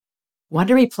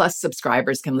Wondery Plus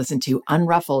subscribers can listen to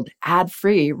Unruffled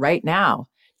ad-free right now.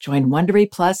 Join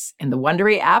Wondery Plus in the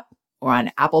Wondery app or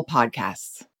on Apple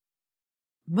Podcasts.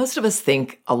 Most of us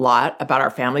think a lot about our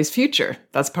family's future.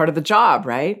 That's part of the job,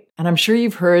 right? And I'm sure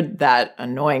you've heard that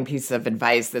annoying piece of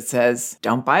advice that says,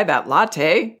 don't buy that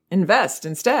latte, invest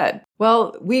instead.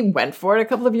 Well, we went for it a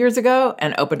couple of years ago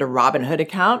and opened a Robinhood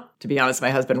account. To be honest, my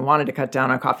husband wanted to cut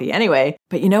down on coffee anyway.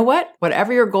 But you know what?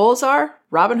 Whatever your goals are,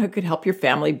 Robinhood could help your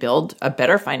family build a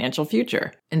better financial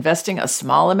future. Investing a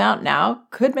small amount now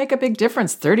could make a big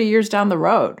difference 30 years down the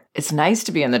road. It's nice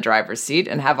to be in the driver's seat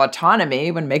and have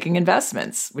autonomy when making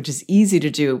investments, which is easy to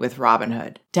do with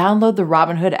Robinhood. Download the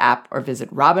Robinhood app or visit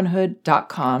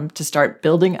Robinhood.com to start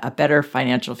building a better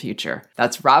financial future.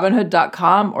 That's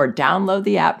Robinhood.com or download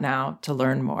the app now to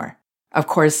learn more. Of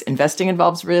course, investing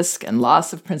involves risk and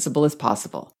loss of principal is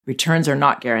possible. Returns are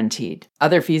not guaranteed.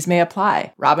 Other fees may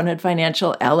apply. Robinhood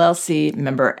Financial, LLC,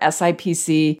 member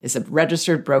SIPC, is a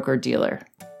registered broker-dealer.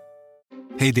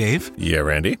 Hey, Dave. Yeah,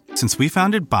 Randy. Since we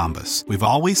founded Bombas, we've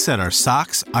always said our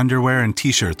socks, underwear, and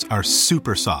T-shirts are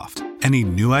super soft. Any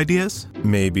new ideas?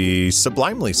 Maybe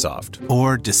sublimely soft.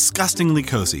 Or disgustingly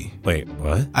cozy. Wait,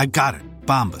 what? I got it.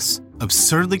 Bombas.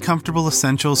 Absurdly comfortable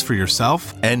essentials for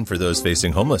yourself and for those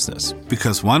facing homelessness.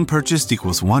 Because one purchased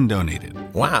equals one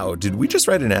donated. Wow, did we just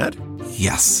write an ad?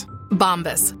 Yes.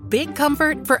 Bombas. Big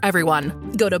comfort for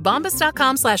everyone. Go to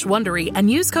bombas.com/Wondery and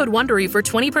use code Wondery for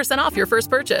 20% off your first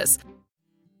purchase.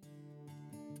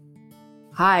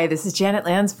 Hi, this is Janet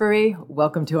Lansbury.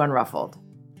 Welcome to Unruffled.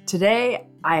 Today,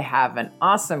 I have an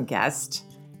awesome guest,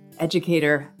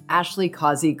 educator Ashley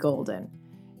Causey-Golden.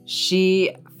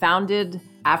 She founded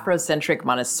Afrocentric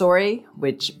Montessori,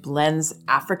 which blends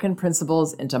African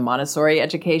principles into Montessori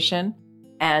education.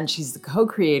 And she's the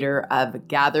co-creator of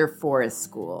Gather Forest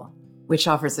School, which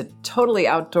offers a totally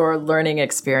outdoor learning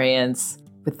experience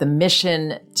with the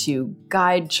mission to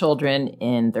guide children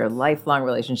in their lifelong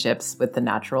relationships with the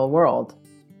natural world.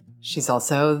 She's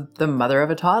also the mother of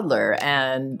a toddler,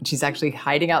 and she's actually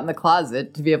hiding out in the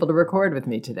closet to be able to record with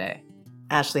me today.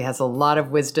 Ashley has a lot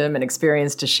of wisdom and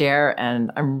experience to share,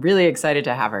 and I'm really excited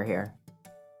to have her here.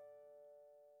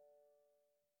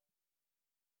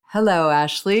 Hello,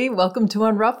 Ashley. Welcome to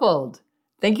Unruffled.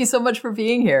 Thank you so much for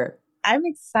being here. I'm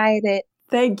excited.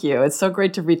 Thank you. It's so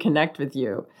great to reconnect with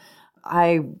you.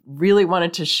 I really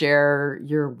wanted to share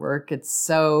your work. It's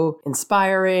so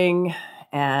inspiring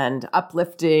and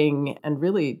uplifting and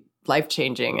really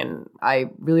life-changing, and I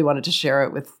really wanted to share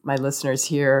it with my listeners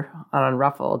here on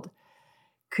Unruffled.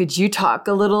 Could you talk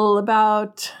a little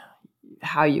about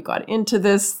how you got into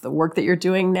this, the work that you're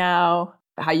doing now,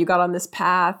 how you got on this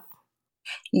path?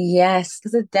 Yes,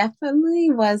 because it definitely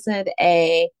wasn't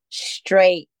a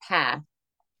straight path.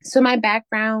 So my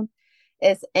background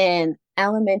is in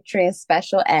elementary and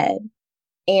special ed.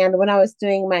 And when I was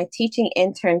doing my teaching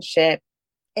internship,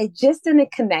 it just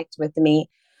didn't connect with me.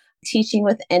 Teaching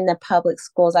within the public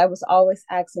schools, I was always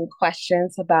asking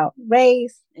questions about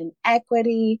race and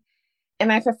equity. And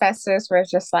my professors were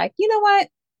just like, you know what?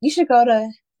 You should go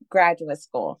to graduate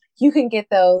school. You can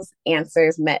get those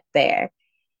answers met there.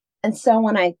 And so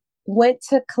when I went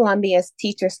to Columbia's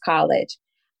Teachers College,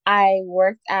 I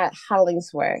worked at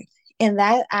Hollingsworth. And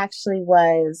that actually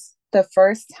was the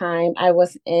first time I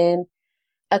was in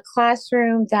a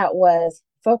classroom that was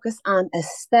focused on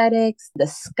aesthetics,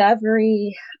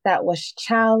 discovery, that was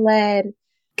child-led.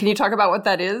 Can you talk about what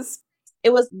that is?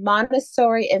 It was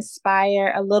Montessori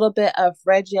inspired, a little bit of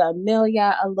Reggio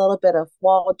Emilia, a little bit of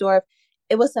Waldorf.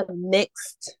 It was a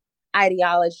mixed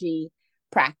ideology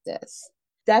practice.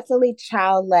 Definitely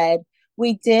child-led.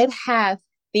 We did have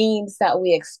themes that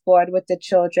we explored with the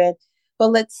children, but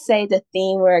let's say the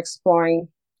theme we're exploring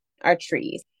are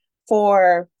trees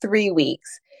for 3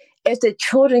 weeks. If the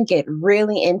children get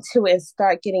really into it and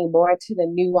start getting more into the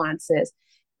nuances,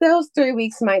 those 3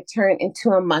 weeks might turn into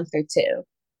a month or two.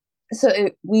 So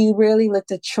we really let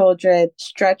the children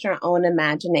stretch our own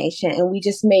imagination, and we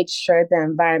just made sure the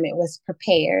environment was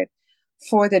prepared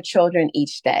for the children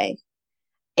each day.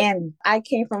 And I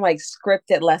came from like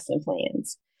scripted lesson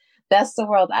plans. That's the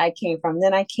world I came from.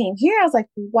 Then I came here, I was like,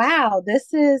 wow,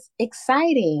 this is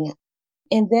exciting.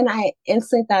 And then I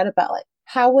instantly thought about like,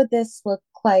 how would this look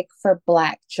like for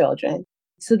Black children?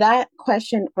 So that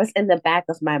question was in the back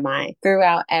of my mind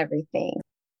throughout everything.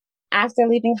 After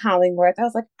leaving Hollingworth, I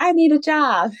was like, I need a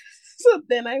job. So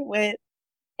then I went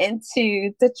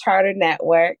into the charter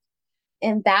network,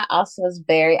 and that also was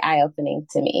very eye-opening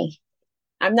to me.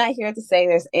 I'm not here to say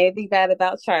there's anything bad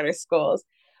about charter schools,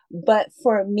 but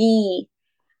for me,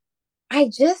 I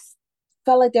just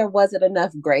felt like there wasn't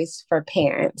enough grace for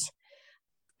parents.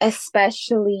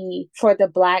 especially for the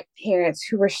Black parents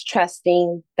who were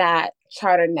trusting that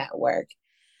charter network.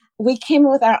 We came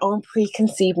with our own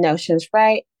preconceived notions,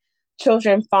 right?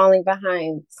 Children falling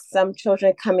behind, some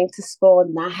children coming to school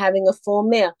not having a full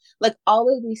meal. Like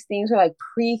all of these things are like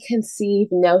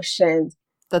preconceived notions.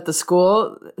 That the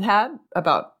school had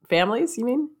about families, you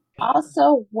mean?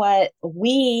 Also, what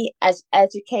we as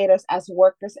educators, as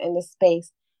workers in the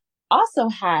space, also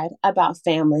had about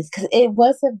families, because it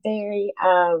was a very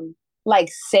like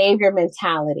savior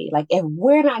mentality. Like if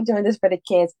we're not doing this for the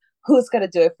kids, who's going to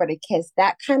do it for the kids?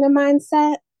 That kind of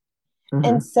mindset.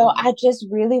 And so I just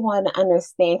really want to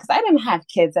understand, because I didn't have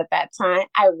kids at that time.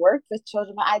 I worked with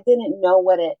children, but I didn't know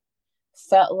what it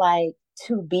felt like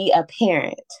to be a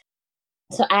parent.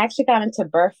 So I actually got into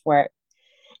birth work,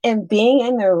 and being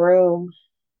in the room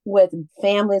with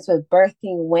families with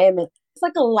birthing women, it's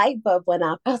like a light bulb went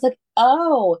off. I was like,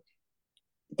 oh,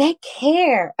 they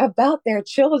care about their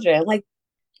children. Like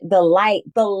the light,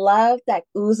 the love that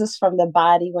oozes from the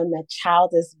body when the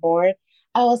child is born.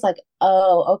 I was like,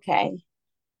 oh, okay.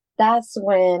 That's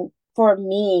when, for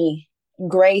me,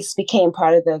 grace became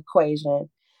part of the equation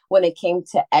when it came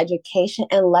to education,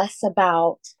 and less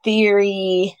about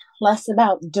theory, less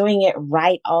about doing it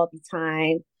right all the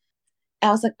time.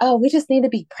 I was like, oh, we just need to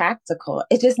be practical.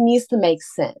 It just needs to make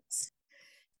sense.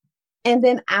 And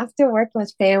then after working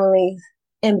with families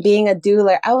and being a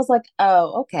doula, I was like,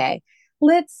 oh, okay,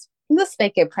 let's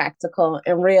make it practical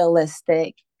and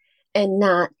realistic, and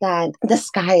not that the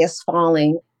sky is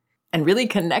falling. And really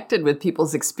connected with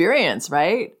people's experience,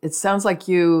 right? It sounds like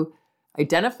you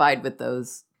identified with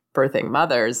those birthing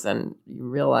mothers and you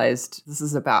realized this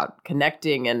is about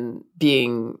connecting and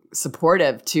being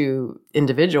supportive to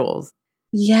individuals.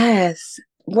 Yes.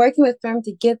 Working with them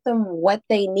to get them what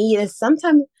they need. And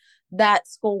sometimes that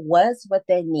school was what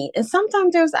they need. And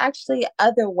sometimes there's actually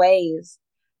other ways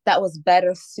that was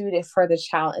better suited for the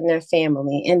child and their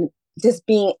family. And just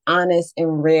being honest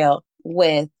and real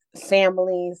with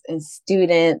families and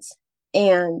students.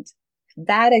 And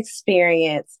that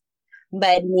experience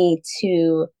led me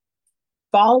to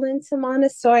fall into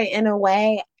Montessori in a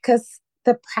way, because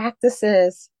the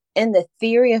practices and the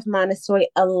theory of Montessori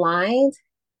aligned,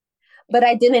 but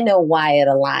I didn't know why it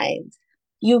aligned.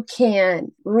 You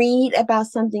can read about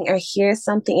something or hear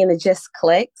something and it just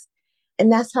clicks. And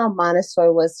that's how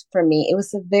Montessori was for me. It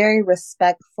was a very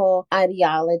respectful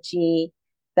ideology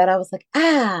that I was like,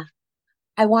 I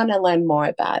want to learn more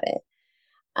about it.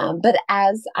 But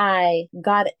as I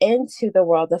got into the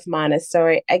world of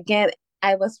Montessori, again,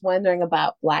 I was wondering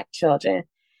about Black children,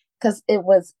 because it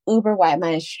was uber white. My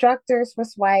instructors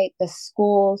was white. The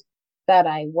schools that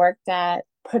I worked at,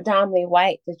 predominantly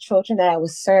white. The children that I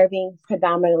was serving,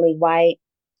 predominantly white.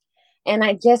 And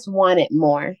I just wanted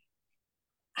more.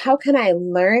 How can I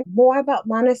learn more about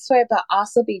Montessori, but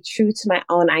also be true to my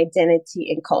own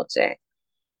identity and culture?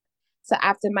 So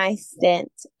after my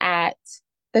stint at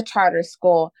the charter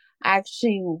school, I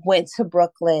actually went to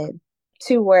Brooklyn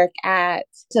to work at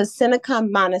the Seneca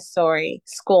Montessori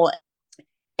School.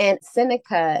 And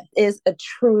Seneca is a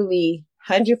truly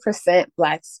 100%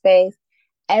 Black space.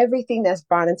 Everything that's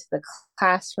brought into the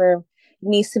classroom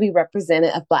needs to be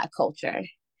represented of Black culture.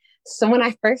 So when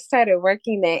I first started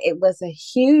working there, it was a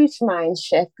huge mind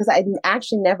shift, because I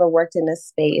actually never worked in a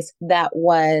space that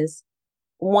was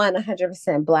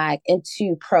 100% Black and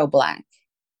 2 pro-Black,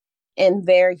 and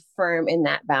very firm in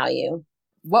that value.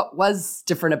 What was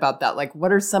different about that? Like,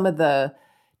 what are some of the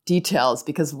details?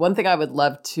 Because one thing I would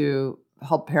love to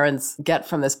help parents get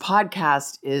from this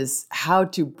podcast is how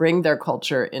to bring their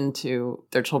culture into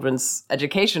their children's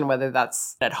education, whether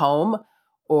that's at home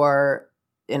or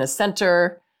in a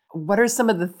center. What are some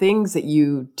of the things that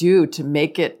you do to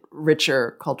make it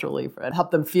richer culturally and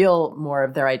help them feel more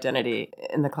of their identity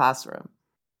in the classroom?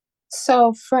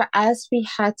 So for us, we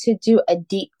had to do a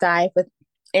deep dive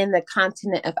within the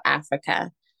continent of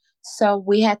Africa. So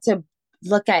we had to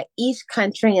look at each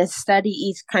country and study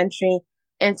each country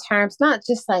in terms, not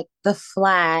just like the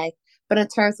flag, but in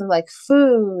terms of like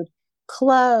food,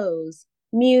 clothes,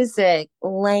 music,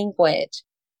 language.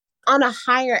 On a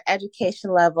higher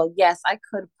education level, yes, I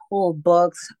could pull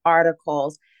books,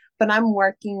 articles, but I'm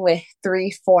working with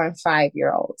 3, 4, and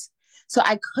 5-year-olds. So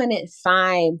I couldn't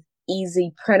find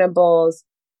easy printables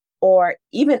or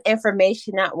even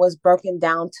information that was broken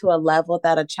down to a level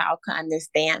that a child could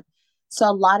understand. So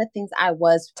a lot of things I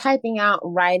was typing out,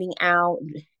 writing out,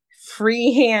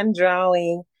 freehand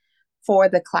drawing for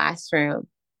the classroom.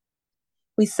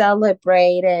 We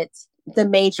celebrated the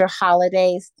major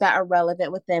holidays that are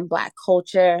relevant within Black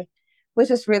culture, which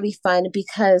was really fun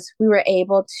because we were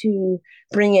able to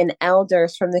bring in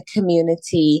elders from the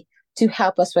community to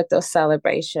help us with those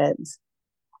celebrations.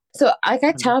 So like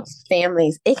I tell Wonderful.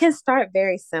 families, it can start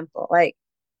very simple. Like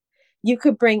you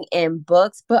could bring in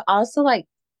books, but also like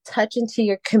touch into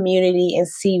your community and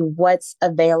see what's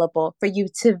available for you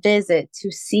to visit,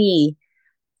 to see.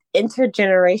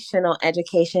 Intergenerational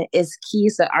education is key.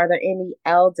 So are there any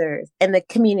elders in the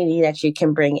community that you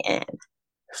can bring in?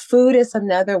 Food is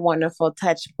another wonderful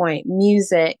touch point,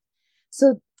 music.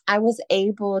 So I was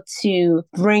able to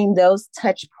bring those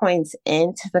touch points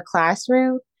into the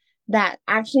classroom that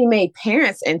actually made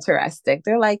parents interested.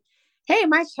 They're like, hey,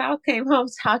 my child came home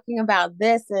talking about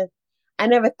this and I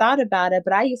never thought about it,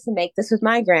 but I used to make this with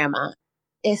my grandma.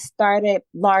 It started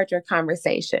larger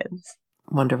conversations.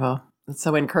 Wonderful. It's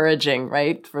so encouraging,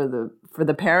 right? For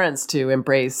the parents to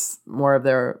embrace more of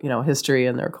their, history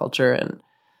and their culture and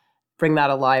bring that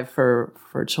alive for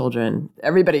children.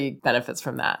 Everybody benefits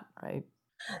from that, right?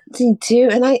 They do.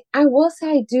 And I will say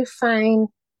I do find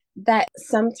that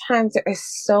sometimes there is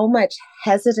so much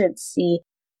hesitancy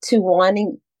to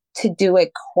wanting to do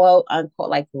it quote unquote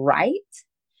like right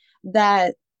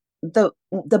that the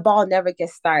ball never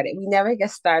gets started. We never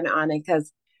get started on it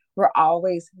because we're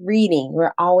always reading,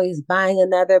 we're always buying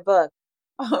another book,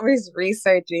 always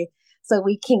researching so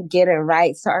we can get it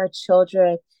right. So our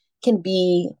children can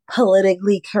be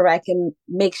politically correct and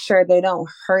make sure they don't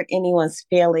hurt anyone's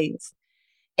feelings.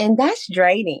 And that's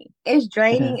draining. It's It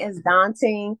draining, is. it's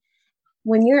daunting.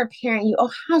 When you're a parent, you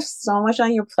have so much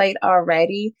on your plate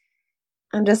already.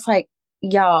 I'm just like,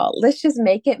 y'all, let's just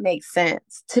make it make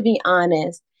sense, to be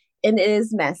honest. And it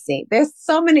is messy. There's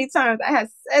so many times I have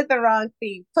said the wrong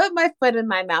thing, put my foot in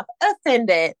my mouth,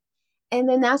 offended. And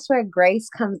then that's where grace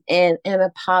comes in and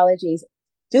apologies.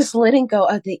 Just letting go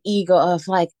of the ego of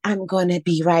like, I'm going to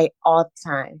be right all the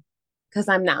time because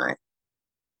I'm not.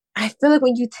 I feel like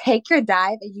when you take your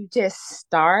dive and you just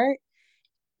start,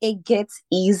 it gets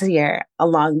easier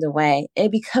along the way.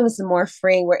 It becomes more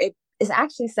freeing where it is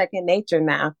actually second nature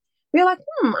now. You're like,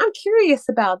 I'm curious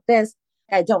about this.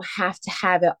 I don't have to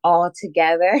have it all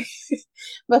together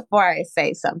before I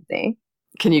say something.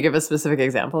 Can you give a specific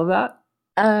example of that?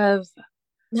 Of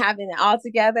having it all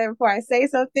together before I say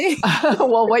something.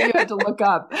 Well, what you had to look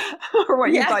up or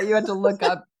what you Yeah. thought you had to look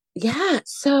up. Yeah.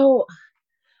 So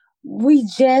we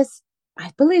just,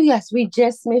 I believe, yes, we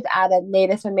just moved out of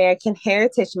Native American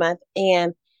Heritage Month.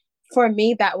 And for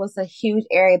me, that was a huge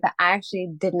area that I actually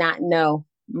did not know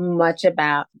much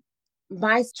about.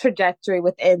 My trajectory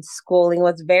within schooling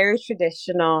was very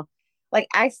traditional. Like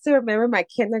I still remember my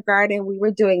kindergarten, we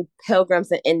were doing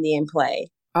pilgrims and Indian play.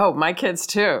 Oh, my kids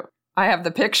too. I have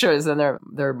the pictures and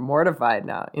they're mortified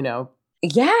now.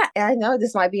 Yeah, I know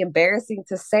this might be embarrassing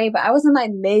to say, but I was in my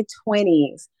mid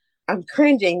 20s. I'm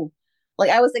cringing. Like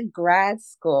I was in grad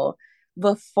school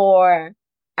before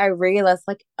I realized,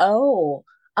 like, oh,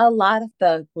 a lot of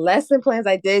the lesson plans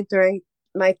I did during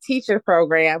my teacher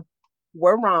program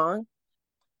were wrong.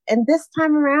 And this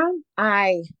time around,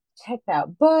 I checked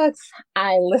out books.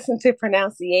 I listened to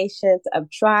pronunciations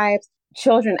of tribes.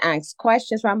 Children ask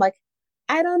questions where I'm like,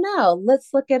 I don't know. Let's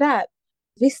look it up.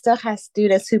 We still have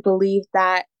students who believe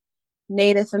that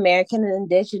Native American and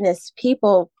indigenous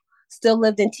people still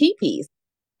lived in teepees.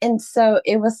 And so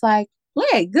it was like,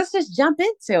 let's just jump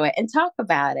into it and talk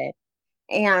about it.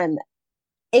 And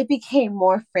it became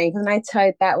more frank. And I tell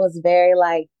you, that was very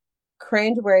like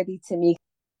cringeworthy to me.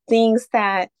 Things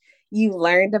that you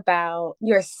learned about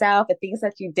yourself and things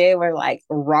that you did were like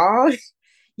wrong.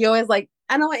 You always like,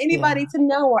 I don't want anybody Yeah. to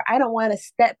know, or I don't want to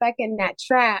step back in that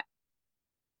trap.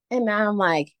 And now I'm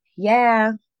like,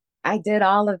 yeah, I did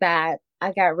all of that.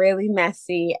 I got really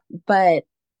messy, but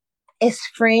it's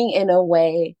freeing in a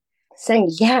way,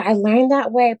 saying, yeah, I learned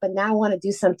that way, but now I want to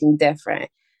do something different.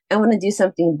 I want to do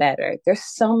something better. There's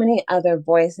so many other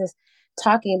voices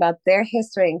talking about their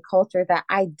history and culture that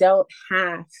I don't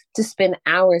have to spend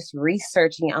hours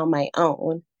researching on my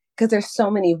own because there's so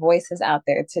many voices out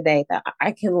there today that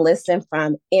I can listen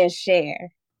from and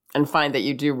share. And find that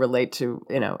you do relate to,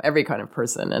 every kind of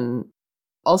person. And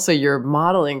also you're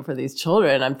modeling for these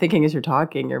children. I'm thinking as you're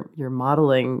talking, you're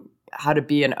modeling how to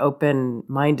be an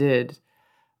open-minded,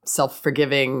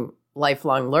 self-forgiving,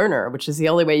 lifelong learner, which is the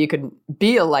only way you can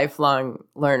be a lifelong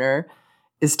learner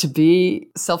is to be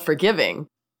self-forgiving,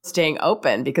 staying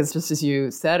open, because just as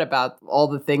you said about all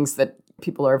the things that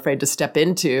people are afraid to step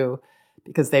into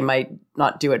because they might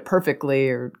not do it perfectly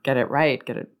or get it right,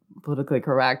 get it politically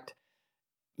correct.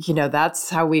 That's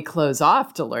how we close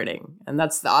off to learning. And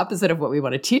that's the opposite of what we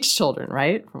want to teach children,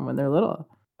 right? From when they're little.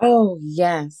 Oh,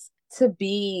 yes. To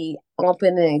be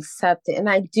open and accepted. And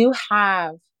I do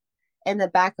have in the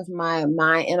back of my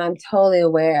mind, and I'm totally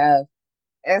aware of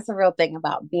It's a real thing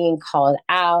about being called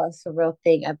out. It's a real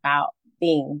thing about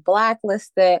being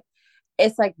blacklisted.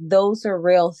 It's like those are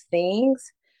real things.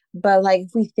 But like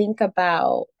if we think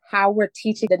about how we're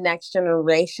teaching the next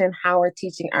generation, how we're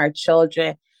teaching our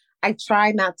children, I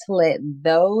try not to let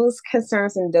those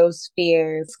concerns and those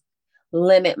fears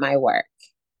limit my work.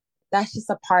 That's just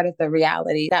a part of the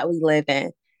reality that we live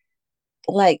in.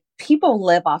 Like people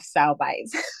live off sound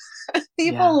bites. Yeah.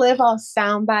 People live off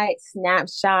sound bites,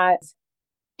 snapshots,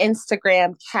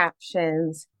 Instagram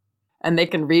captions. And they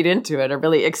can read into it a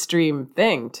really extreme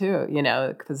thing too,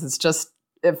 because it's just,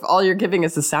 if all you're giving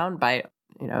is a soundbite,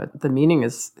 the meaning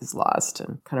is lost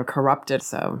and kind of corrupted.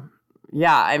 So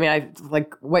yeah, I mean, I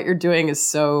like what you're doing is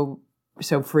so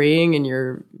freeing, and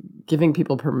you're giving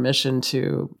people permission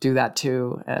to do that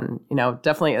too. And,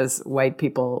 definitely as white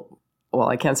people, well,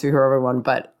 I can't speak for everyone,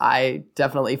 but I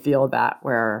definitely feel that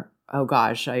where, oh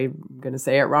gosh, I'm going to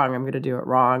say it wrong. I'm going to do it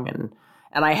wrong. And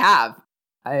I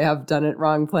have done it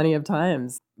wrong plenty of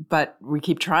times, but we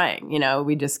keep trying,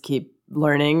 we just keep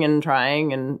learning and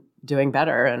trying and doing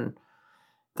better. And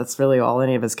that's really all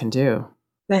any of us can do.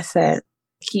 That's it.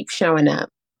 Keep showing up.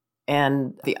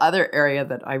 And the other area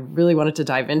that I really wanted to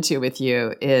dive into with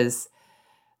you is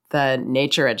the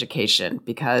nature education,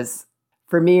 because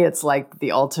for me, it's like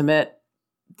the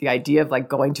idea of like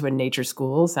going to a nature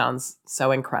school sounds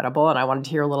so incredible. And I wanted to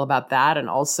hear a little about that, and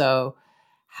also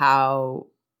how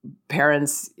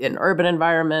parents in urban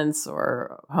environments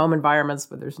or home environments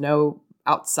where there's no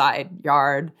outside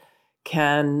yard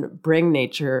can bring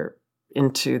nature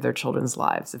into their children's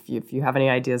lives. If you have any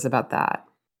ideas about that.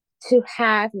 To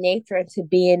have nature and to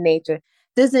be in nature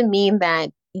doesn't mean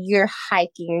that you're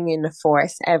hiking in the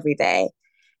forest every day.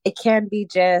 It can be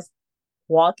just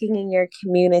walking in your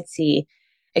community.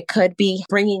 It could be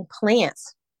bringing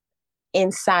plants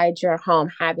inside your home,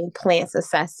 having plants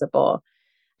accessible.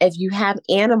 If you have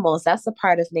animals, that's a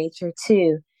part of nature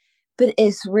too. But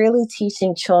it's really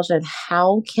teaching children,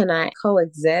 how can I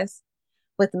coexist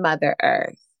with Mother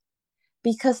Earth?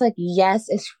 Because like, yes,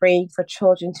 it's freeing for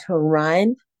children to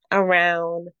run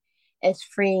around. It's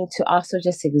freeing to also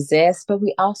just exist. But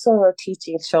we also are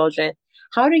teaching children,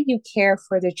 how do you care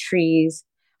for the trees?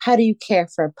 How do you care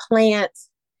for plants,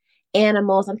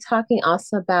 animals? I'm talking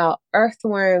also about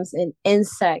earthworms and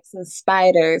insects and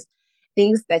spiders,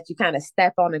 things that you kind of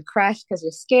step on and crush because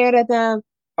you're scared of them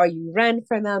or you run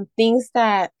from them, things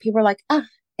that people are like, ah,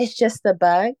 it's just a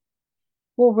bug.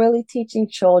 We're really teaching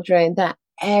children that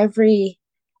every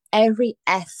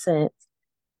essence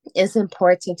is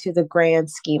important to the grand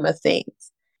scheme of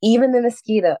things. Even the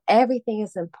mosquito, everything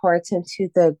is important to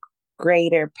the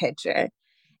greater picture.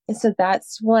 And so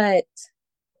that's what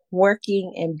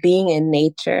working and being in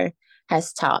nature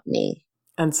has taught me.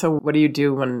 And so what do you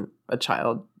do when a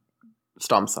child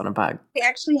stomps on a bug? We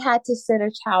actually had to sit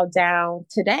a child down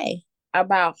today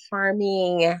about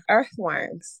harming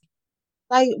earthworms.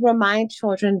 I remind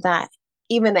children that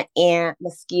even an ant,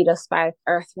 mosquito, spider,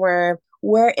 earthworm,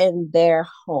 we're in their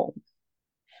home.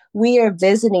 We are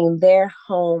visiting their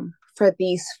home for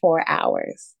these 4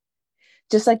 hours.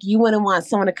 Just like you wouldn't want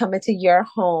someone to come into your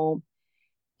home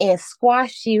and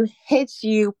squash you, hit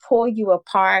you, pull you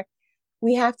apart.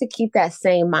 We have to keep that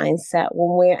same mindset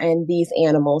when we're in these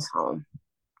animals' home.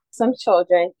 Some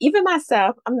children, even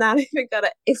myself, I'm not even going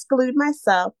to exclude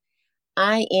myself.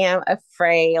 I am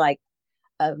afraid, like,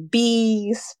 of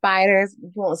bees, spiders.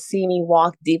 You won't see me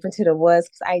walk deep into the woods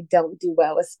because I don't do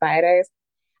well with spiders.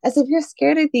 As if you're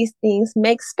scared of these things,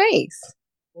 make space.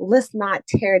 Let's not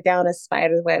tear down a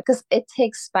spider's web because it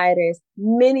takes spiders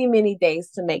many, many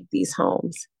days to make these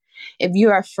homes. If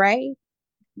you're afraid,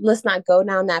 let's not go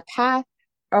down that path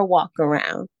or walk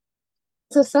around.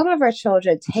 So some of our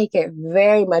children take it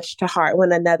very much to heart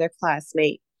when another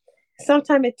classmate,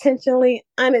 sometimes intentionally,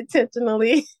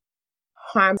 unintentionally,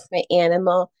 harms an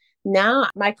animal. Now,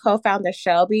 my co-founder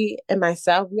Shelby and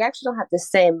myself, we actually don't have to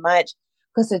say much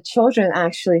because the children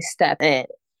actually step in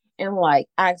and like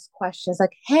ask questions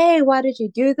like, hey, why did you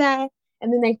do that?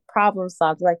 And then they problem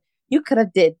solve. Like, you could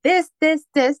have did this, or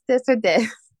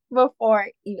this before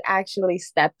you actually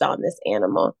stepped on this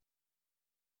animal.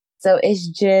 So it's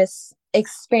just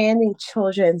expanding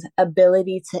children's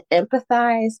ability to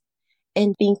empathize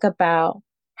and think about,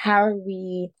 how are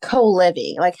we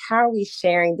co-living? Like, how are we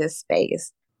sharing this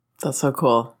space? That's so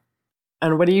cool.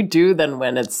 And what do you do then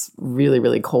when it's really,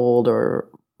 really cold or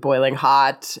boiling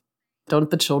hot?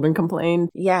 Don't the children complain?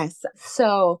 Yes.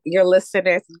 So your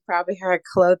listeners, you probably heard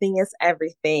clothing is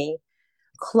everything.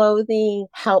 Clothing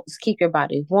helps keep your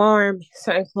body warm.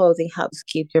 Certain clothing helps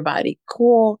keep your body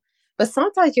cool. But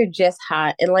sometimes you're just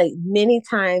hot. And like many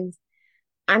times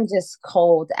I'm just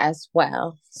cold as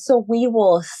well. So we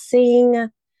will sing,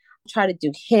 try to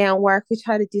do handwork. We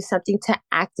try to do something to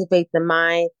activate the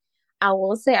mind. I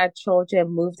will say our children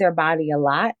move their body a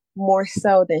lot more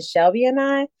so than Shelby and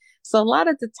I. So a lot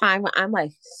of the time when I'm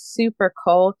like super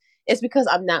cold, it's because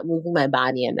I'm not moving my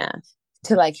body enough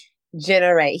to like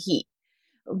generate heat.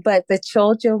 But the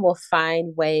children will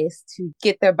find ways to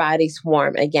get their bodies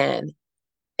warm again.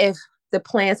 If the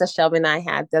plans that Shelby and I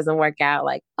have doesn't work out,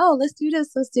 like, oh, let's do this,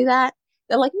 let's do that.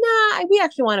 They're like, nah, we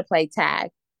actually want to play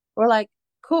tag. We're like,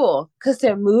 cool, because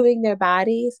they're moving their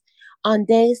bodies on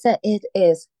days that it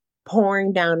is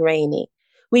pouring down raining.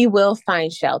 We will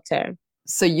find shelter.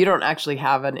 So you don't actually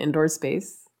have an indoor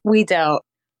space? We don't.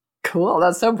 Cool.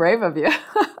 That's so brave of you.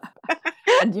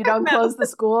 And you don't No. close the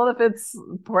school if it's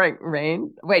pouring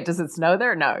rain? Wait, does it snow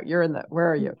there? No,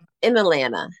 where are you? In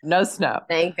Atlanta. No snow.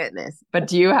 Thank goodness. But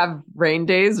do you have rain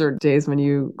days or days when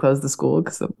you close the school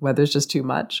because the weather's just too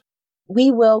much? We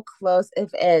will close if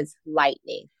it's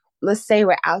lightning. Let's say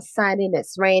we're outside and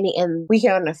it's raining and we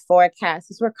hear on the forecast,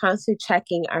 because we're constantly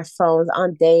checking our phones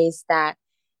on days that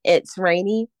it's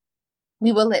rainy.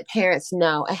 We will let parents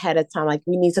know ahead of time, like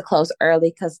we need to close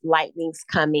early because lightning's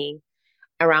coming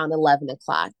around 11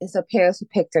 o'clock. And so parents will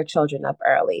pick their children up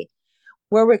early.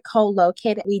 Where we're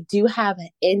co-located, we do have an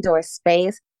indoor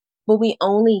space, but we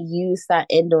only use that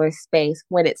indoor space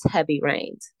when it's heavy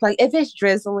rains. Like if it's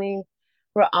drizzling,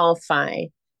 we're all fine.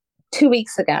 2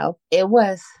 weeks ago, it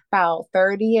was about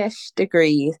 30-ish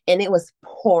degrees and it was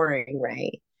pouring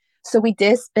rain. So we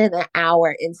did spend an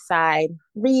hour inside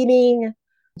reading,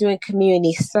 doing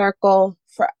community circle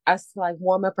for us to like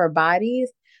warm up our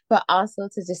bodies, but also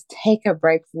to just take a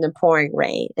break from the pouring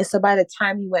rain. And so by the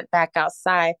time we went back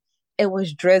outside, it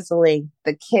was drizzling.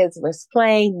 The kids were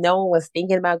playing. No one was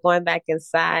thinking about going back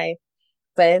inside.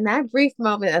 But in that brief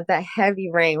moment of that heavy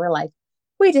rain, we're like,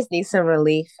 we just need some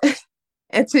relief.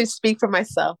 And to speak for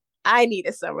myself, I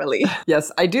needed some relief.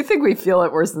 Yes, I do think we feel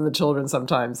it worse than the children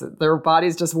sometimes. Their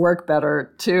bodies just work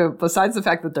better too. Besides the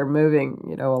fact that they're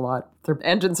moving, a lot. Their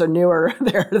engines are newer.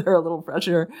 They're a little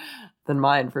fresher than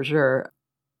mine for sure.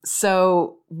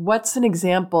 So what's an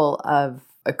example of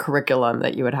a curriculum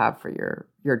that you would have for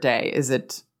your day? Is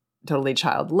it totally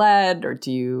child-led, or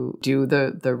do you do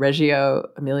the Reggio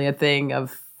Emilia thing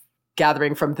of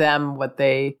gathering from them what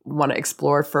they want to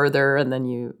explore further, and then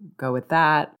you go with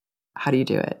that? How do you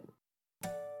do it?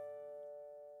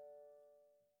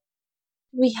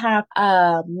 We have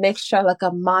a mixture, like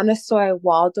a Montessori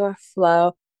Waldorf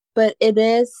flow, but it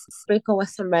is sprinkled with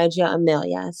some Reggio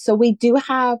Emilia. So we do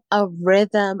have a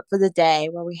rhythm for the day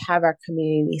where we have our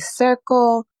community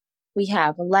circle, we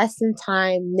have lesson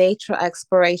time, nature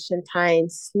exploration time,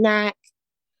 snack.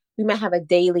 We might have a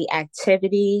daily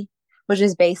activity, which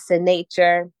is based in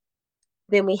nature.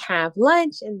 Then we have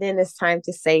lunch, and then it's time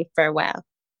to say farewell.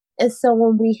 And so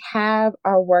when we have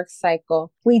our work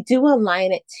cycle, we do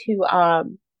align it to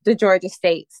the Georgia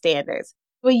State standards.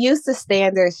 We use the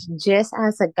standards just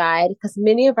as a guide because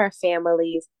many of our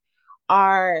families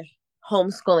are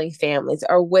homeschooling families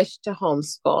or wish to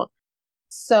homeschool.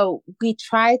 So we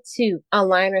try to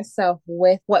align ourselves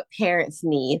with what parents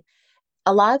need.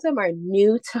 A lot of them are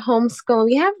new to homeschooling.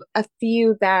 We have a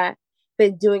few that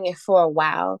been doing it for a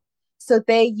while. So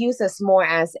they use us more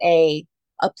as a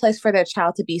place for their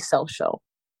child to be social.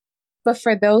 But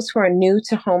for those who are new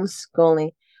to homeschooling,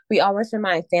 we always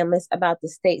remind families about the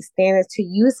state standards to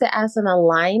use it as an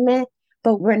alignment,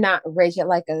 but we're not rigid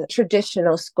like a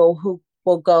traditional school who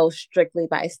will go strictly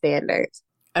by standards.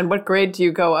 And what grade do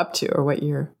you go up to, or what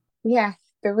year? We have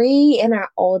 3 and our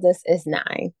oldest is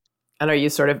 9. And are you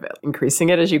sort of increasing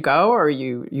it as you go, or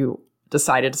you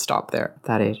decided to stop there at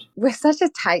that age? We're such a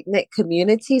tight-knit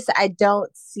community, so I don't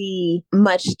see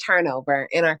much turnover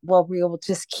in we will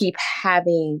just keep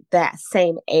having that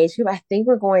same age group. I think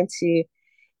we're going to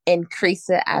increase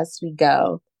it as we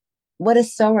go. What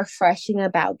is so refreshing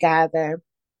about Gather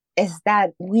is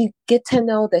that we get to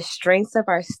know the strengths of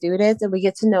our students and we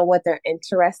get to know what they're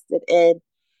interested in.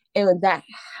 And that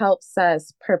helps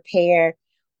us prepare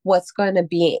what's going to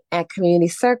be at Community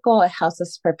Circle. It helps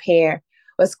us prepare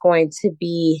what's going to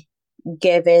be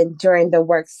given during the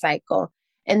work cycle.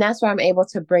 And that's where I'm able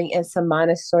to bring in some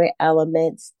Montessori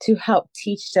elements to help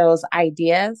teach those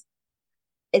ideas.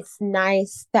 It's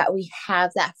nice that we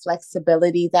have that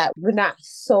flexibility, that we're not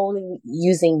solely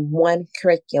using one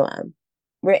curriculum.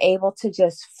 We're able to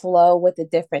just flow with the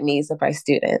different needs of our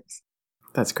students.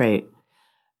 That's great.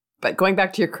 But going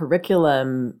back to your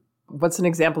curriculum, what's an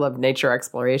example of nature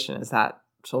exploration? Is that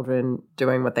children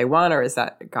doing what they want, or is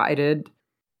that guided?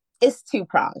 It's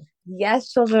two-pronged.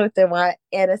 Yes, children what they want,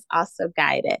 and it's also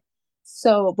guided.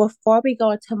 So before we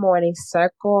go into morning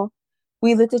circle,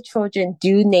 we let the children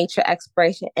do nature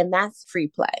exploration, and that's free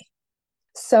play.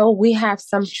 So we have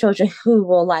some children who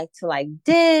will like to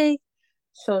dig,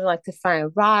 children like to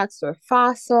find rocks or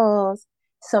fossils.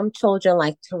 Some children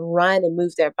like to run and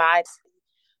move their bodies.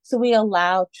 So we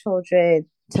allow children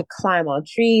to climb on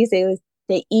trees.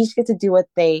 They each get to do what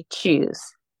they choose.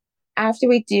 After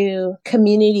we do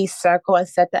community circle and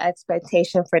set the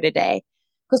expectation for the day,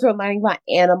 because we're learning about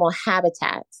animal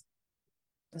habitats.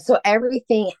 So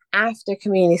everything after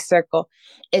community circle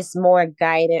is more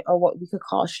guided, or what we could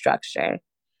call structure.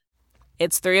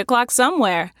 It's 3 o'clock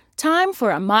somewhere. Time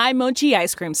for a My Mochi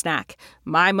ice cream snack.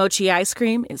 My Mochi ice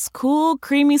cream is cool,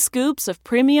 creamy scoops of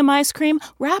premium ice cream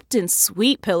wrapped in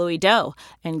sweet, pillowy dough.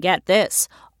 And get this,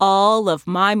 all of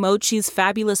My Mochi's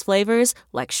fabulous flavors,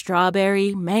 like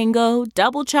strawberry, mango,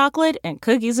 double chocolate, and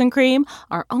cookies and cream,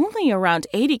 are only around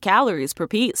 80 calories per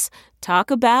piece.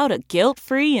 Talk about a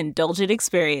guilt-free, indulgent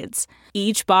experience.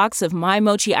 Each box of My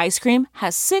Mochi ice cream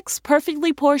has 6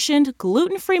 perfectly portioned,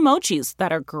 gluten-free mochis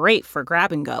that are great for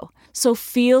grab and go. So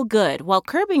feel good while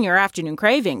curbing your afternoon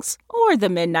cravings or the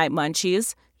midnight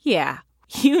munchies. Yeah,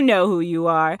 you know who you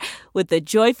are, with the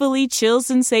joyfully chill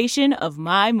sensation of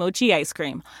My Mochi ice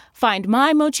cream. Find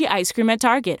My Mochi ice cream at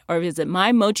Target or visit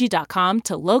mymochi.com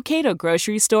to locate a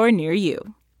grocery store near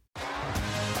you.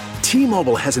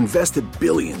 T-Mobile has invested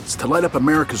billions to light up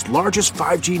America's largest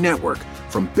 5G network,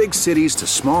 from big cities to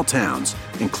small towns,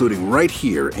 including right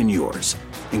here in yours.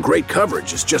 And great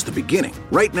coverage is just the beginning.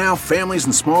 Right now, families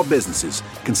and small businesses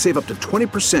can save up to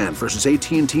 20% versus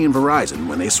AT&T and Verizon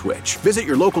when they switch. Visit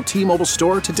your local T-Mobile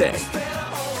store today.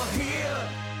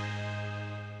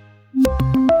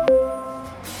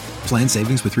 Plan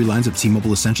savings with 3 lines of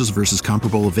T-Mobile Essentials versus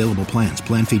comparable available plans.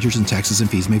 Plan features and taxes and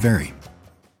fees may vary.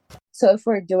 So if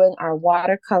we're doing our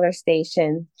watercolor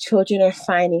station, children are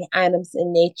finding items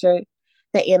in nature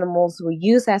that animals will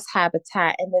use as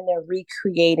habitat, and then they're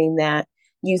recreating that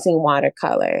using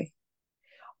watercolor.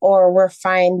 Or we're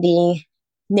finding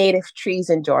native trees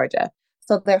in Georgia.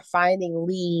 So they're finding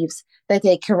leaves that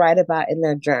they can write about in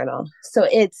their journal. So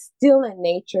it's still in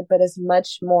nature, but it's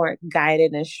much more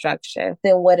guided and structured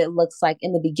than what it looks like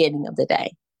in the beginning of the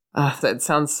day. That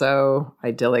sounds so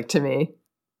idyllic to me.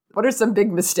 What are some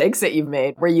big mistakes that you've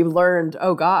made where you learned,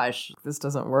 oh gosh, this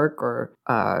doesn't work? Or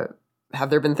have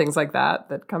there been things like that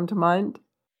come to mind?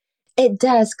 It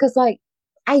does, because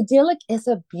idyllic is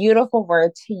a beautiful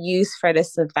word to use for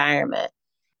this environment.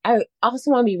 I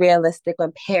also want to be realistic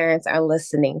when parents are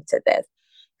listening to this,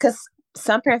 because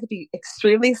some parents would be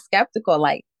extremely skeptical,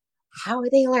 like, how are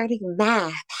they learning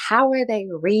math? How are they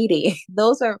reading?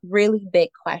 Those are really big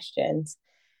questions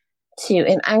too.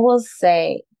 And I will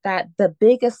say that the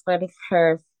biggest learning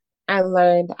curve I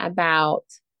learned about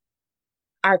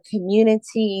our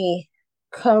community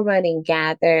co-running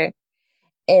Gather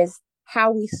is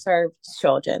how we serve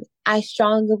children. I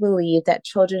strongly believe that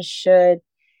children should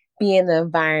be in an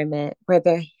environment where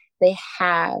they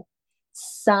have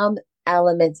some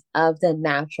elements of the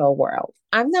natural world.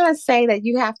 I'm not saying that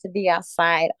you have to be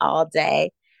outside all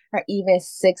day or even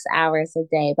 6 hours a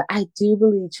day, but I do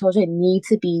believe children need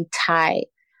to be tied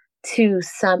to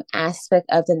some aspect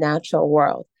of the natural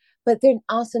world. But there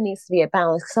also needs to be a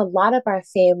balance, because a lot of our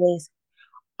families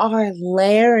are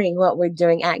layering what we're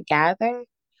doing at Gather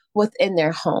within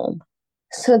their home.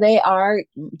 So they are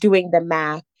doing the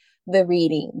math, the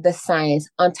reading, the science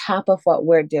on top of what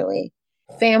we're doing.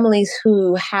 Families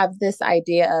who have this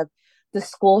idea of the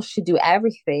school should do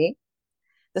everything.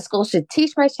 The school should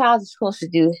teach my child, the school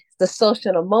should do the social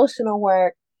and emotional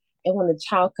work. And when the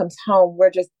child comes home,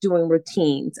 we're just doing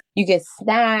routines. You get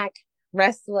snack,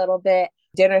 rest a little bit,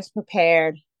 dinner's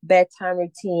prepared, bedtime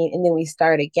routine, and then we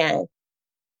start again.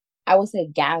 I would say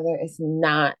Gather is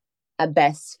not a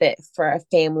best fit for a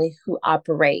family who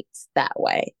operates that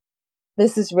way.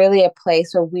 This is really a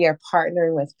place where we are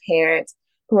partnering with parents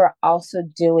who are also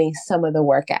doing some of the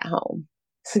work at home.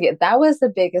 So yeah, that was the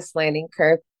biggest learning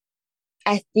curve.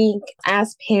 I think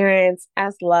as parents,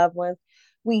 as loved ones,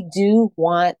 we do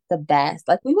want the best.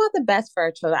 We want the best for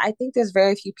our children. I think there's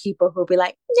very few people who'll be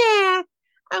like, yeah,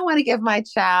 I want to give my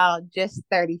child just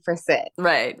 30%.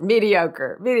 Right.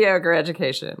 Mediocre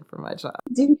education for my child.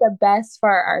 Do the best for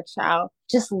our child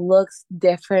just looks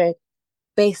different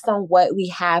based on what we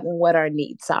have and what our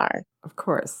needs are. Of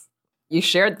course. You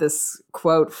shared this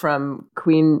quote from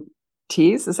Queen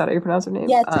Tease. Is that how you pronounce her name?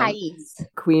 Yeah, Thais.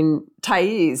 Queen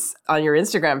Thais on your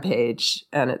Instagram page,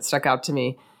 and it stuck out to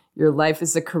me. Your life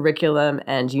is a curriculum,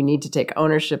 and you need to take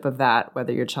ownership of that,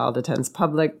 whether your child attends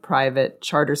public, private,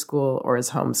 charter school, or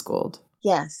is homeschooled.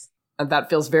 Yes. And that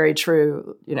feels very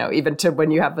true, even to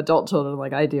when you have adult children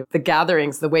like I do. The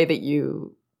gatherings, the way that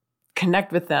you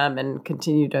connect with them and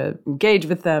continue to engage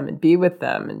with them and be with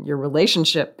them. And your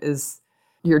relationship is,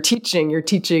 you're teaching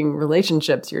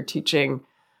relationships, you're teaching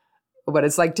what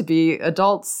it's like to be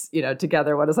adults,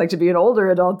 together, what it's like to be an older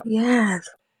adult. Yes.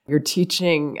 You're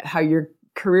teaching how your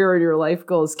career and your life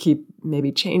goals keep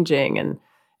maybe changing. And,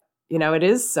 it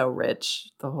is so rich,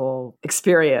 the whole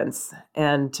experience.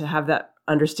 And to have that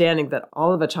understanding that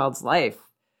all of a child's life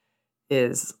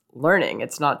is learning.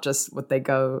 It's not just what they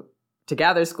go to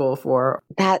gather school for.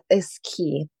 That is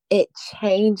key. It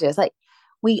changes. Like,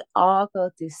 we all go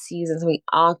through seasons. We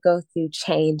all go through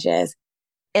changes.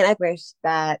 And I wish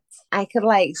that I could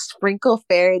sprinkle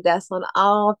fairy dust on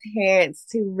all parents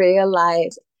to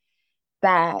realize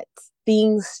that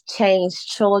things change,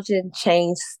 children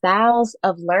change, styles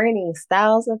of learning,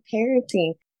 styles of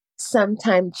parenting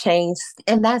sometimes change.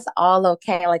 And that's all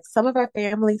okay. Like, some of our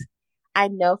families, I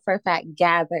know for a fact,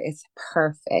 Gather is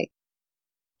perfect.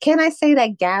 Can I say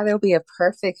that Gather will be a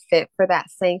perfect fit for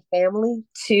that same family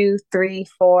 2, 3,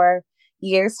 4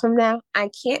 years from now?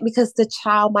 I can't, because the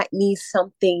child might need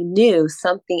something new,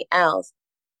 something else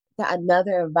that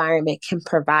another environment can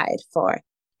provide for.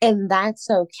 And that's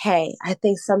okay. I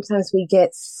think sometimes we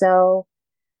get so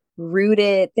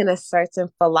rooted in a certain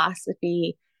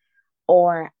philosophy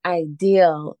or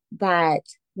ideal that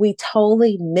we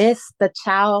totally miss the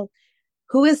child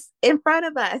who is in front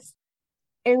of us.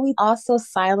 And we also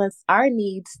silence our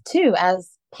needs too, as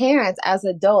parents, as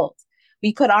adults.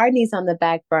 We put our needs on the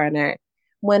back burner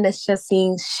when it's just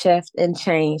seeing shift and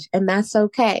change. And that's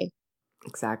okay.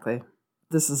 Exactly.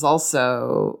 This is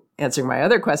also answering my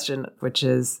other question, which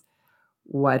is,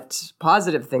 what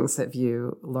positive things have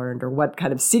you learned, or what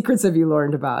kind of secrets have you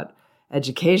learned about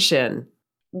education?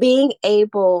 Being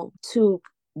able to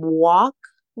walk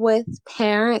with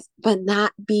parents, but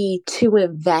not be too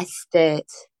invested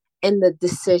in the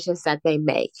decisions that they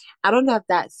make. I don't know if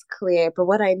that's clear, but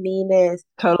what I mean is...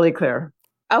 Totally clear.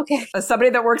 Okay. As somebody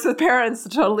that works with parents,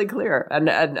 totally clear. And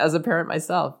as a parent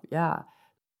myself, yeah.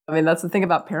 I mean, that's the thing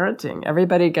about parenting.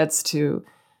 Everybody gets to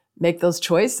make those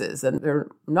choices, and they're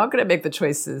not going to make the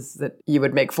choices that you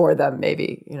would make for them,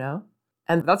 maybe,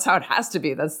 And that's how it has to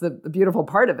be. That's the beautiful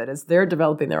part of it, is they're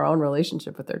developing their own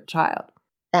relationship with their child.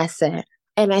 That's it.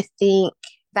 And I think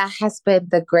that has been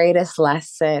the greatest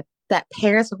lesson, that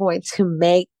parents are going to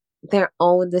make their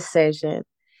own decision,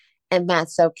 and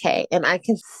that's okay. And I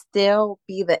can still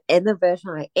be the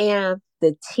individual I am,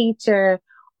 the teacher,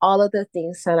 all of the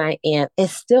things that I am, and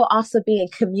still also be in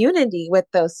community with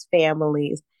those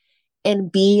families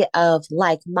and be of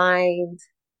like mind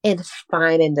and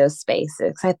find in those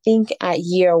spaces. I think at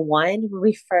year 1, when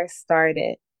we first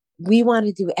started, we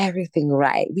wanted to do everything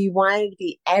right. We wanted to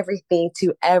be everything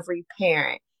to every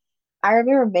parent. I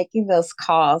remember making those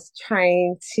calls,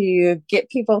 trying to get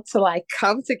people to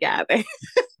come together.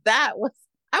 That was,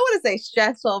 I want to say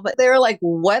stressful, but they were like,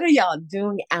 what are y'all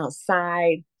doing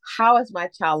outside? How is my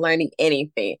child learning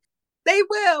anything? They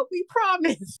will, we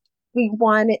promise. We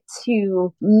wanted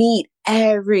to meet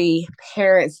every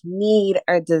parent's need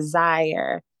or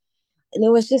desire. And it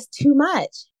was just too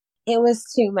much. It was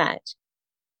too much.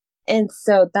 And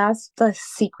so that's the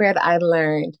secret I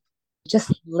learned.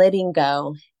 Just letting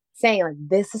go, saying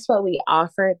this is what we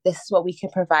offer. This is what we can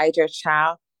provide your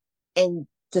child, and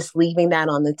just leaving that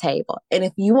on the table. And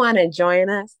if you want to join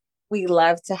us, we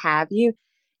love to have you.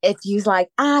 If you're like,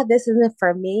 this isn't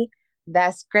for me,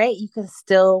 that's great. You can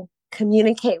still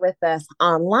communicate with us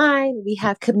online. We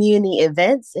have community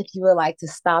events. If you would like to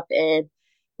stop in,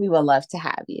 we would love to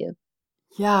have you.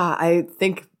 Yeah, I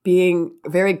think being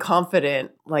very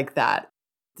confident like that,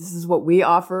 this is what we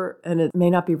offer, and it may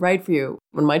not be right for you.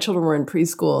 When my children were in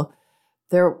preschool,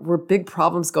 there were big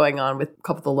problems going on with a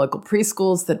couple of the local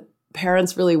preschools that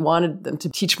parents really wanted them to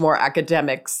teach more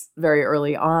academics very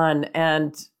early on.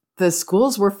 And the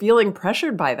schools were feeling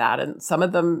pressured by that. And some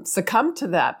of them succumbed to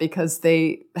that because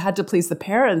they had to please the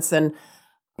parents. And,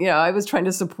 I was trying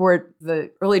to support the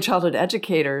early childhood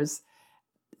educators.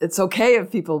 It's okay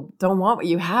if people don't want what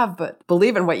you have, but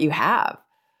believe in what you have.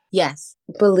 Yes,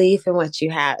 believe in what you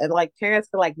have. And parents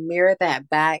can mirror that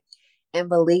back and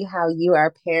believe how you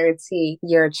are parenting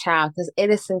your child, because it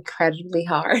is incredibly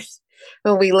hard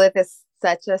when we live in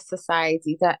such a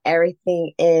society that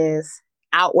everything is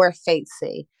outward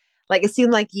facing. It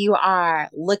seems like you are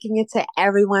looking into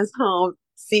everyone's home,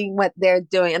 seeing what they're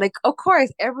doing. And of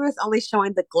course, everyone's only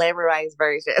showing the glamorized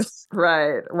versions.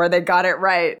 Right, where they got it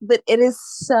right. But it is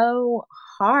so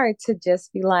hard to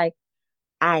just be like,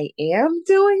 I am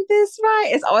doing this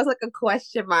right. It's always a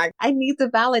question mark. I need the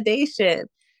validation.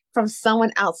 from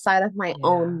someone outside of my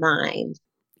own mind.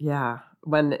 Yeah.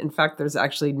 When in fact, there's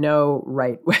actually no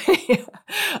right way.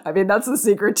 I mean, that's the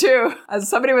secret too. As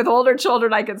somebody with older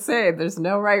children, I can say there's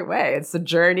no right way. It's a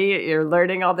journey. You're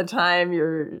learning all the time.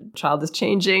 Your child is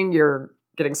changing. You're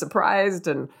getting surprised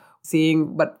and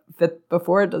seeing what fit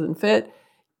before it doesn't fit.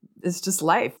 It's just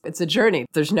life. It's a journey.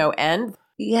 There's no end.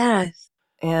 Yes.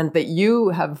 And that you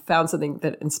have found something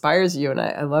that inspires you. And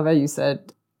I love how you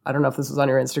said, I don't know if this was on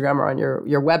your Instagram or on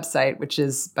your website, which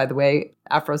is, by the way,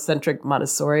 Afrocentric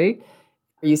Montessori.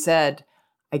 You said,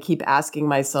 I keep asking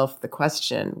myself the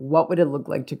question, what would it look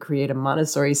like to create a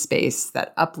Montessori space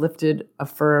that uplifted,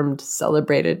 affirmed,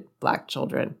 celebrated Black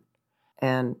children?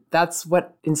 And that's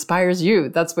what inspires you.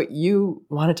 That's what you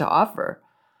wanted to offer.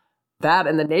 That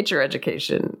and the nature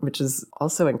education, which is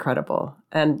also incredible.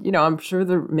 And, I'm sure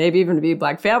there maybe even be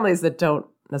Black families that don't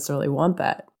necessarily want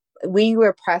that. We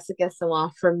were pressed against the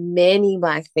wall for many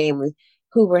Black families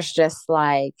who was just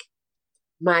like,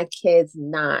 my kid's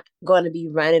not going to be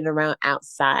running around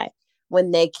outside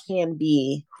when they can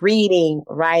be reading,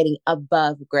 writing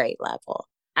above grade level.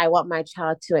 I want my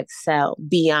child to excel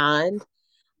beyond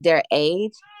their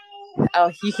age.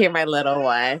 Oh, you hear my little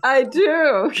one. I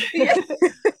do.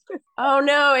 Oh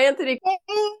no, Anthony,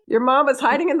 your mom was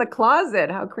hiding in the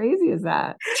closet. How crazy is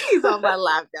that? He's on my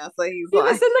lap now, so he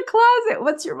was in the closet.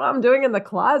 What's your mom doing in the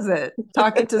closet?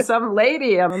 Talking to some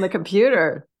lady on the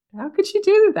computer. How could she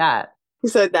do that?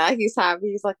 So now he's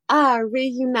happy. He's like,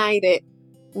 reunited.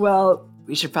 Well,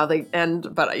 we should probably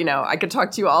end, but I could talk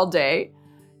to you all day.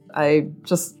 I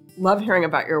just love hearing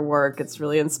about your work. It's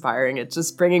really inspiring. It's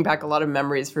just bringing back a lot of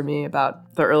memories for me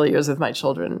about the early years with my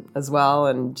children as well,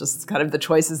 and just kind of the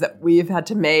choices that we've had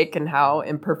to make and how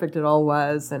imperfect it all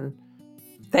was. And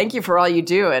thank you for all you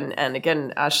do. And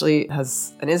again, Ashley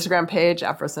has an Instagram page,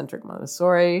 Afrocentric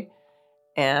Montessori,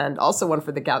 and also one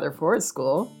for the Gather Forest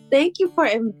School. Thank you for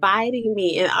inviting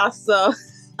me and also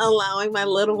allowing my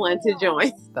little one to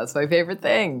join. That's my favorite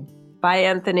thing. Bye,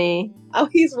 Anthony. Oh,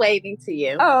 he's waving to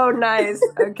you. Oh, nice.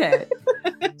 Okay.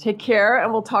 Take care,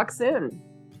 and we'll talk soon.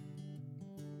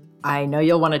 I know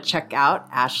you'll want to check out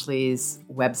Ashley's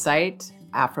website,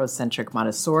 Afrocentric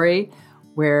Montessori,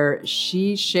 where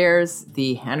she shares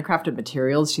the handcrafted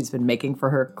materials she's been making for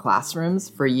her classrooms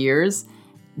for years.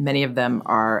 Many of them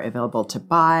are available to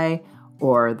buy,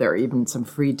 or there are even some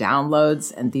free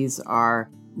downloads. And these are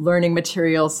learning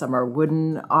materials. Some are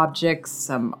wooden objects.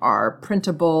 Some are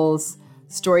printables,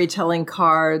 storytelling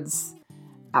cards,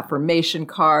 affirmation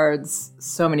cards,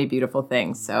 so many beautiful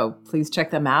things. So please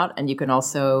check them out. And you can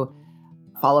also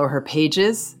follow her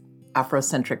pages,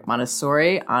 Afrocentric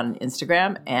Montessori on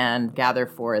Instagram and Gather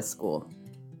Forest School.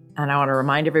 And I want to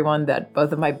remind everyone that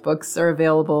both of my books are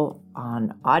available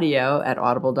on audio at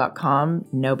audible.com,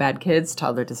 No Bad Kids,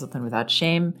 Toddler Discipline Without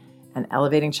Shame, and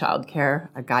Elevating Childcare,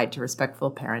 A Guide to Respectful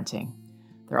Parenting.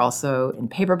 They're also in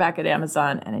paperback at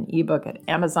Amazon and an ebook at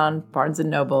Amazon, Barnes &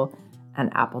 Noble, and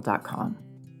apple.com.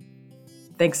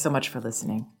 Thanks so much for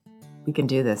listening. We can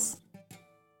do this.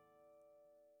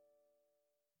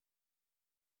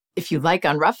 If you like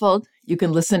Unruffled, you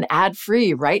can listen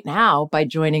ad-free right now by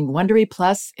joining Wondery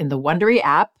Plus in the Wondery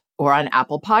app or on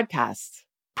Apple Podcasts.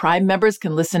 Prime members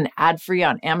can listen ad-free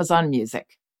on Amazon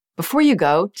Music. Before you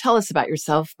go, tell us about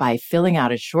yourself by filling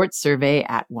out a short survey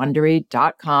at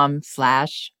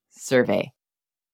Wondery.com/survey.